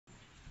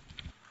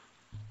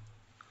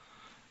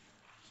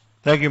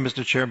Thank you,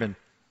 Mr. Chairman.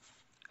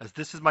 As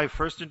this is my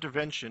first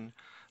intervention,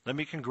 let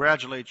me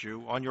congratulate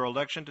you on your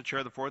election to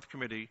chair the Fourth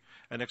Committee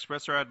and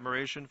express our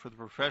admiration for the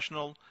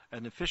professional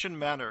and efficient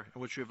manner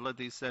in which you have led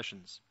these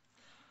sessions.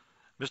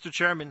 Mr.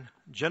 Chairman,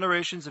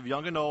 generations of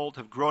young and old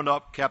have grown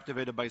up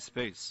captivated by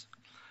space.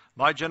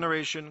 My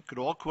generation could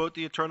all quote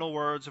the eternal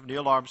words of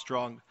Neil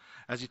Armstrong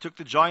as he took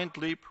the giant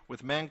leap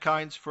with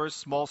mankind's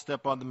first small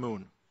step on the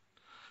moon.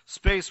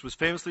 Space was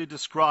famously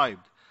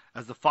described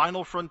as the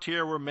final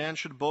frontier where man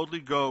should boldly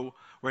go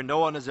where no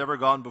one has ever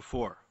gone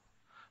before.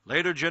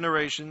 Later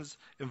generations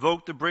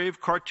invoked the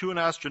brave cartoon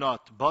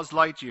astronaut Buzz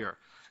Lightyear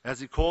as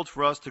he called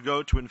for us to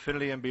go to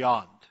infinity and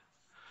beyond.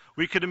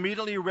 We could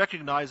immediately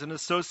recognize and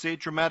associate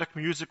dramatic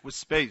music with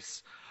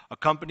space,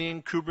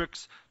 accompanying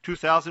Kubrick's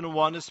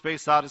 2001 A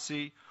Space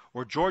Odyssey,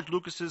 or George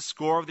Lucas's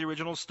score of the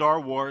original Star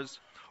Wars,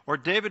 or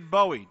David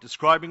Bowie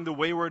describing the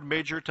wayward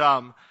Major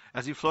Tom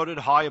as he floated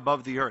high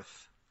above the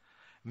Earth.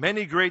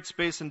 Many great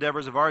space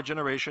endeavors of our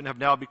generation have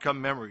now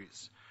become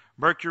memories.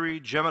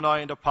 Mercury, Gemini,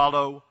 and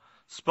Apollo,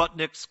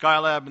 Sputnik,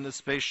 Skylab, and the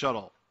Space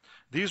Shuttle.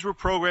 These were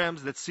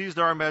programs that seized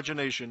our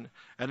imagination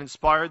and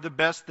inspired the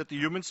best that the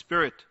human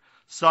spirit,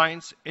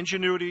 science,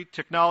 ingenuity,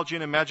 technology,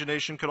 and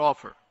imagination could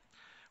offer.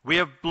 We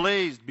have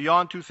blazed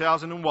beyond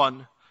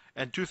 2001,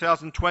 and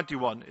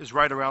 2021 is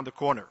right around the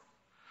corner.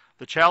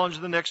 The challenge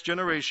of the next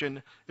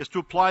generation is to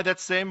apply that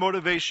same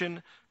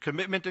motivation,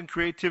 commitment, and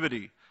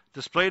creativity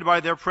displayed by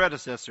their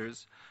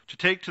predecessors to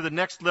take to the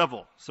next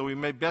level so we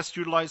may best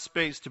utilize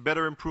space to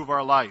better improve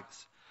our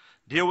lives,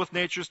 deal with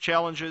nature's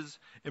challenges,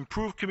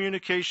 improve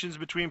communications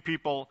between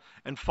people,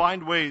 and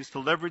find ways to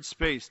leverage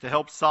space to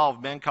help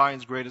solve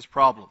mankind's greatest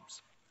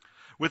problems.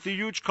 With the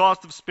huge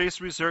cost of space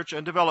research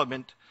and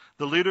development,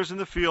 the leaders in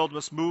the field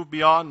must move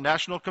beyond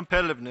national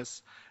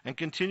competitiveness and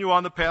continue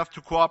on the path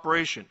to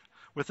cooperation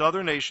with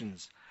other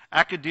nations,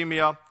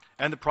 academia,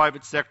 and the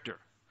private sector.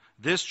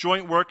 This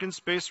joint work in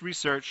space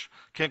research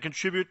can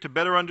contribute to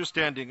better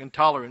understanding and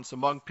tolerance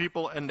among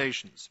people and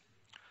nations.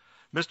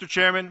 Mr.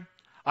 Chairman,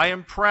 I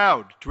am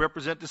proud to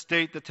represent the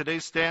state that today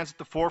stands at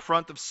the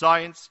forefront of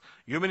science,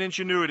 human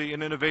ingenuity,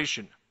 and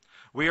innovation.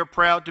 We are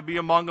proud to be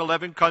among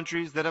 11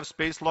 countries that have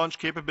space launch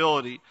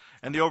capability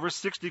and the over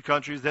 60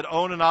 countries that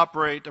own and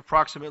operate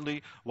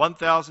approximately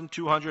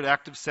 1,200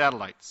 active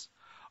satellites.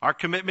 Our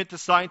commitment to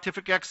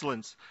scientific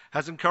excellence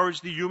has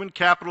encouraged the human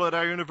capital at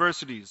our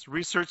universities,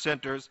 research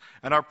centers,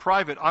 and our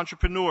private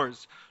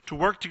entrepreneurs to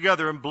work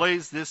together and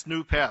blaze this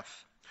new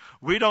path.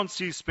 We don't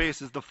see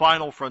space as the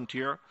final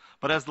frontier,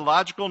 but as the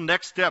logical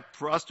next step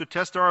for us to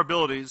test our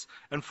abilities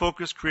and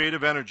focus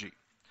creative energy.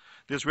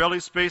 The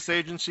Israeli Space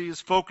Agency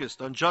is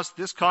focused on just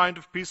this kind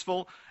of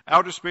peaceful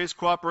outer space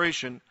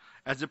cooperation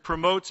as it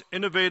promotes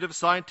innovative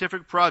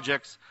scientific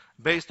projects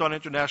based on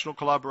international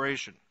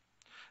collaboration.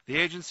 The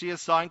agency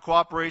has signed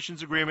cooperation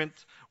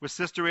agreements with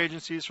sister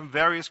agencies from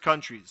various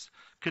countries,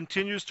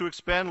 continues to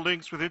expand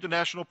links with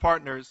international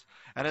partners,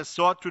 and has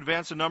sought to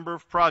advance a number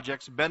of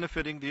projects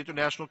benefiting the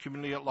international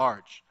community at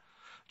large.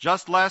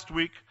 Just last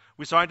week,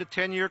 we signed a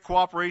 10-year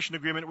cooperation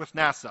agreement with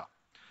NASA.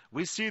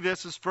 We see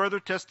this as further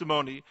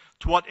testimony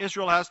to what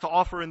Israel has to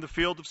offer in the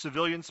field of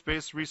civilian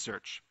space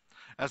research.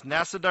 As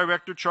NASA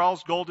Director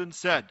Charles Golden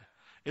said,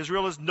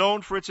 Israel is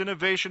known for its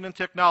innovation and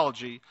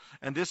technology,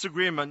 and this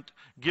agreement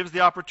gives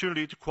the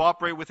opportunity to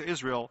cooperate with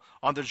Israel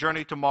on the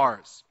journey to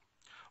Mars.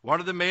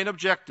 One of the main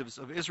objectives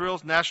of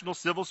Israel's National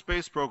Civil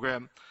Space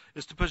Program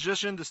is to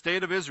position the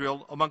State of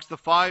Israel amongst the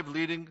 5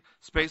 leading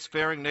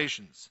spacefaring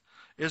nations.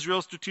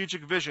 Israel's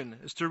strategic vision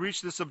is to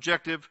reach this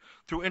objective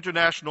through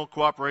international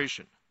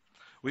cooperation.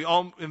 We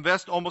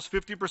invest almost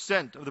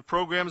 50% of the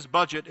program's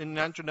budget in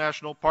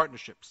international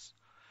partnerships.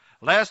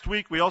 Last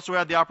week, we also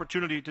had the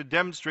opportunity to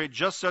demonstrate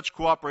just such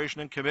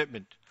cooperation and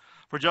commitment.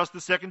 For just the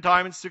second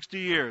time in 60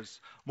 years,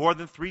 more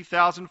than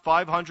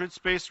 3,500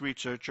 space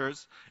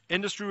researchers,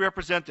 industry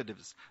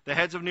representatives, the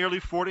heads of nearly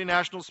 40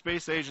 national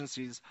space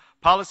agencies,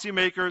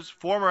 policymakers,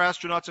 former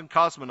astronauts and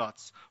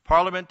cosmonauts,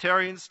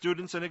 parliamentarians,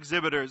 students, and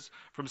exhibitors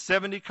from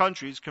 70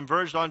 countries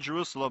converged on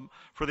Jerusalem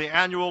for the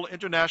annual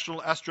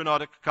International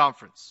Astronautic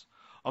Conference.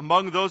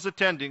 Among those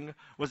attending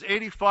was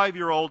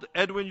 85-year-old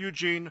Edwin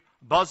Eugene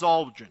Buzz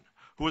Aldrin,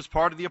 who was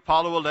part of the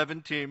Apollo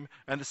 11 team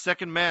and the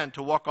second man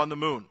to walk on the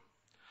moon.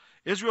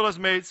 Israel has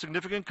made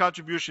significant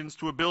contributions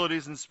to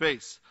abilities in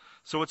space,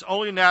 so it's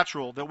only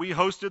natural that we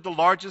hosted the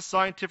largest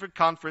scientific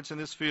conference in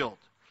this field.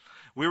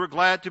 We were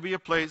glad to be a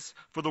place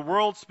for the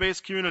world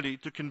space community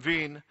to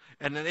convene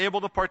and enable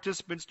the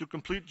participants to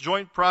complete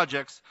joint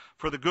projects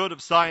for the good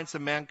of science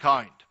and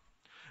mankind.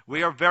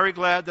 We are very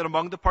glad that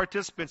among the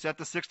participants at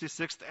the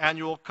 66th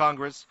Annual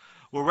Congress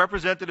were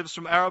representatives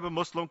from Arab and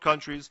Muslim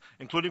countries,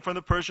 including from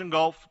the Persian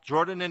Gulf,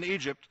 Jordan, and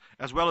Egypt,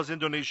 as well as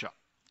Indonesia.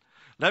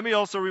 Let me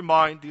also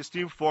remind the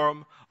esteemed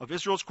forum of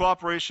Israel's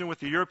cooperation with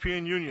the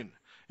European Union,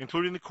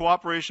 including the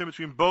cooperation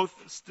between both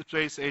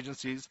space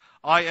agencies,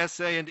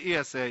 ISA and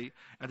ESA,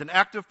 and an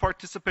active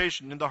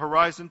participation in the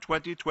Horizon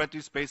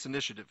 2020 Space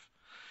Initiative.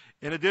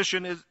 In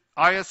addition,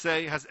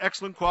 ISA has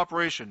excellent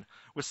cooperation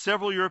with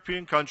several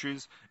European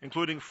countries,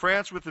 including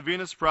France with the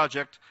Venus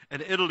Project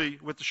and Italy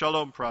with the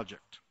Shalom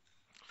Project.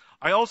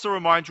 I also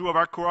remind you of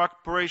our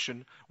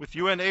cooperation with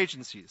UN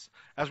agencies,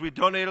 as we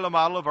donated a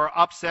model of our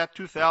OPSAT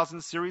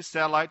 2000 series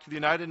satellite to the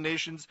United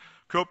Nations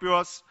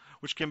COPIOS,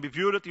 which can be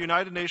viewed at the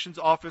United Nations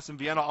office in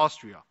Vienna,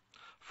 Austria.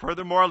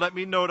 Furthermore, let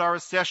me note our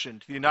accession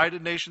to the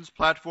United Nations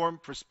Platform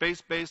for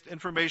Space-Based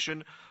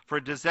Information for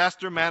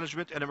Disaster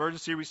Management and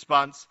Emergency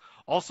Response,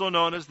 also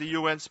known as the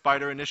UN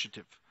SPIDER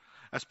Initiative.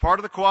 As part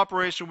of the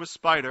cooperation with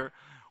SPIDER,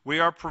 we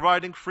are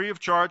providing free of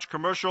charge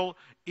commercial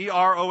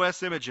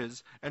EROS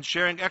images and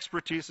sharing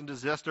expertise in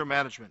disaster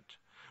management.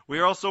 We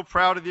are also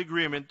proud of the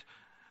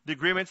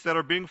agreements that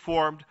are being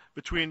formed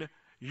between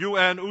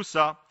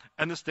UN-USA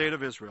and the State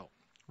of Israel.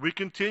 We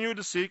continue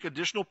to seek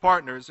additional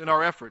partners in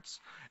our efforts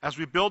as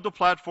we build the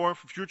platform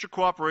for future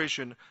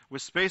cooperation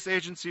with space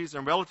agencies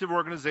and relative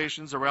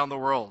organizations around the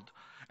world,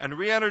 and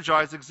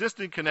re-energize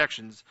existing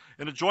connections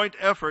in a joint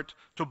effort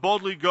to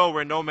boldly go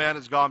where no man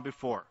has gone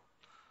before.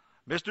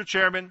 Mr.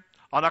 Chairman,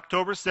 on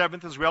October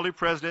 7th, Israeli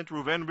President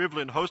Reuven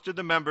Rivlin hosted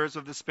the members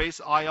of the Space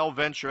IL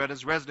venture at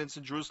his residence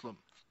in Jerusalem.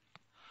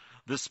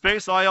 The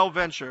Space IL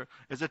venture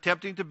is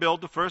attempting to build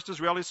the first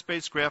Israeli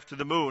spacecraft to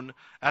the moon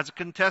as a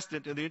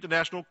contestant in the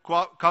international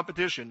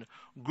competition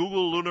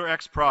Google Lunar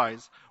X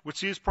Prize, which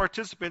sees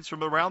participants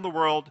from around the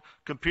world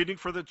competing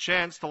for the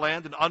chance to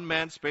land an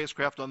unmanned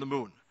spacecraft on the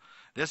moon.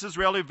 This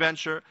Israeli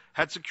venture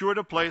had secured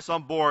a place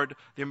on board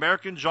the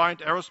American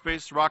giant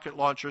aerospace rocket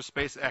launcher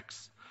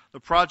SpaceX.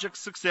 The project's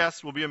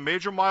success will be a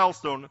major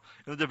milestone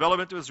in the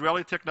development of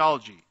Israeli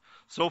technology.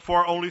 So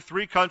far, only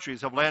 3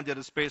 countries have landed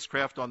a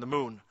spacecraft on the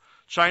moon: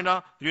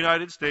 China, the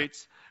United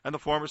States, and the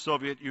former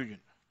Soviet Union.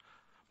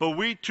 But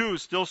we too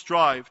still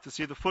strive to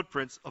see the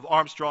footprints of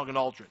Armstrong and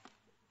Aldrin.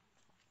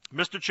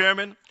 Mr.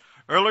 Chairman,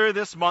 earlier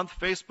this month,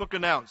 Facebook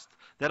announced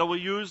that it will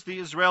use the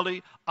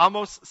Israeli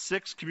Amos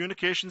 6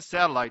 communications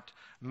satellite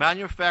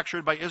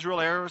manufactured by Israel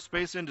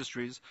Aerospace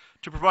Industries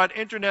to provide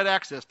internet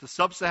access to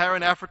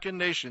sub-Saharan African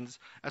nations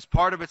as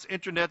part of its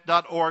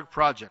Internet.org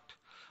project.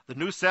 The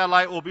new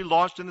satellite will be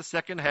launched in the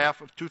second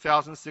half of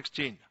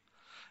 2016.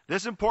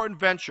 This important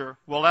venture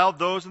will allow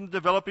those in the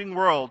developing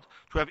world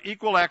to have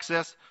equal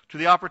access to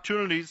the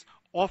opportunities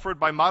offered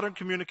by modern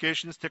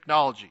communications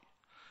technology.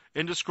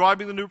 In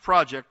describing the new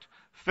project,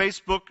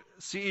 Facebook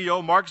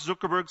CEO Mark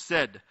Zuckerberg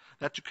said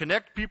that to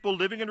connect people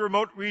living in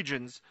remote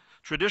regions,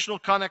 traditional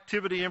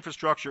connectivity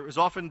infrastructure is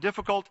often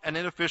difficult and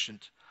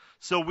inefficient.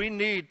 So we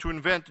need to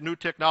invent new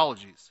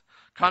technologies.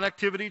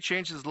 Connectivity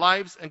changes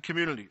lives and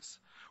communities.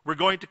 We're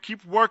going to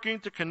keep working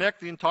to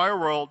connect the entire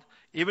world,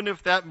 even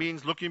if that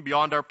means looking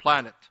beyond our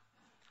planet.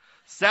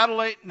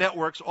 Satellite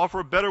networks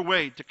offer a better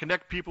way to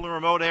connect people in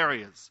remote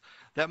areas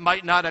that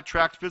might not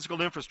attract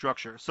physical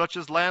infrastructure, such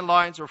as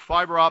landlines or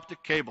fiber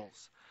optic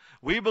cables.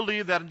 We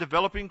believe that in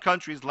developing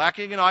countries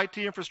lacking in IT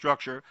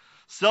infrastructure,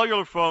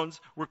 cellular phones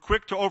were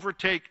quick to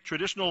overtake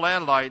traditional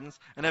landlines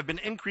and have been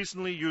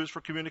increasingly used for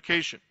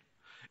communication.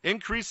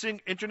 Increasing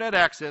internet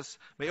access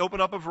may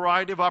open up a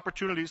variety of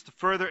opportunities to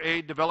further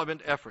aid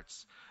development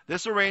efforts.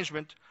 This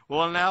arrangement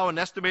will allow an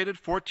estimated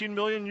 14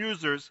 million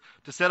users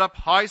to set up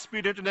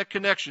high-speed internet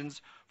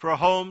connections for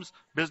homes,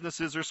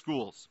 businesses, or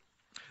schools.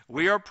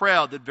 We are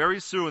proud that very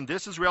soon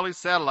this Israeli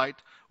satellite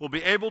will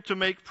be able to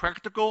make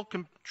practical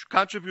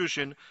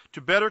contribution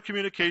to better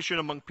communication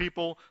among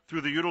people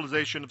through the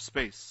utilization of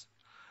space.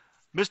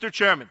 Mr.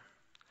 Chairman,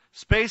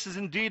 space is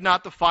indeed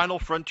not the final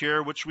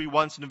frontier which we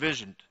once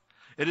envisioned.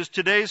 It is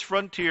today's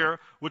frontier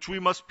which we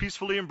must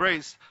peacefully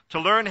embrace to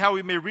learn how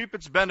we may reap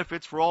its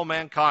benefits for all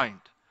mankind.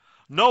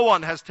 No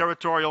one has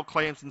territorial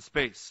claims in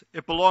space.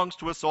 It belongs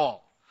to us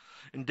all.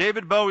 In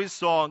David Bowie's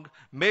song,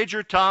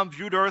 Major Tom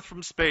viewed Earth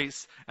from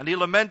space, and he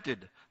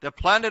lamented that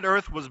planet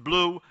Earth was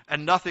blue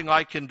and nothing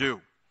I can do.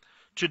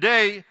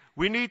 Today,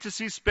 we need to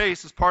see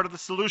space as part of the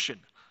solution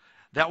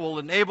that will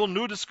enable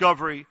new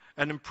discovery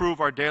and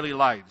improve our daily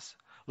lives.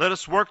 Let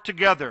us work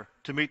together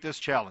to meet this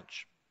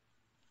challenge.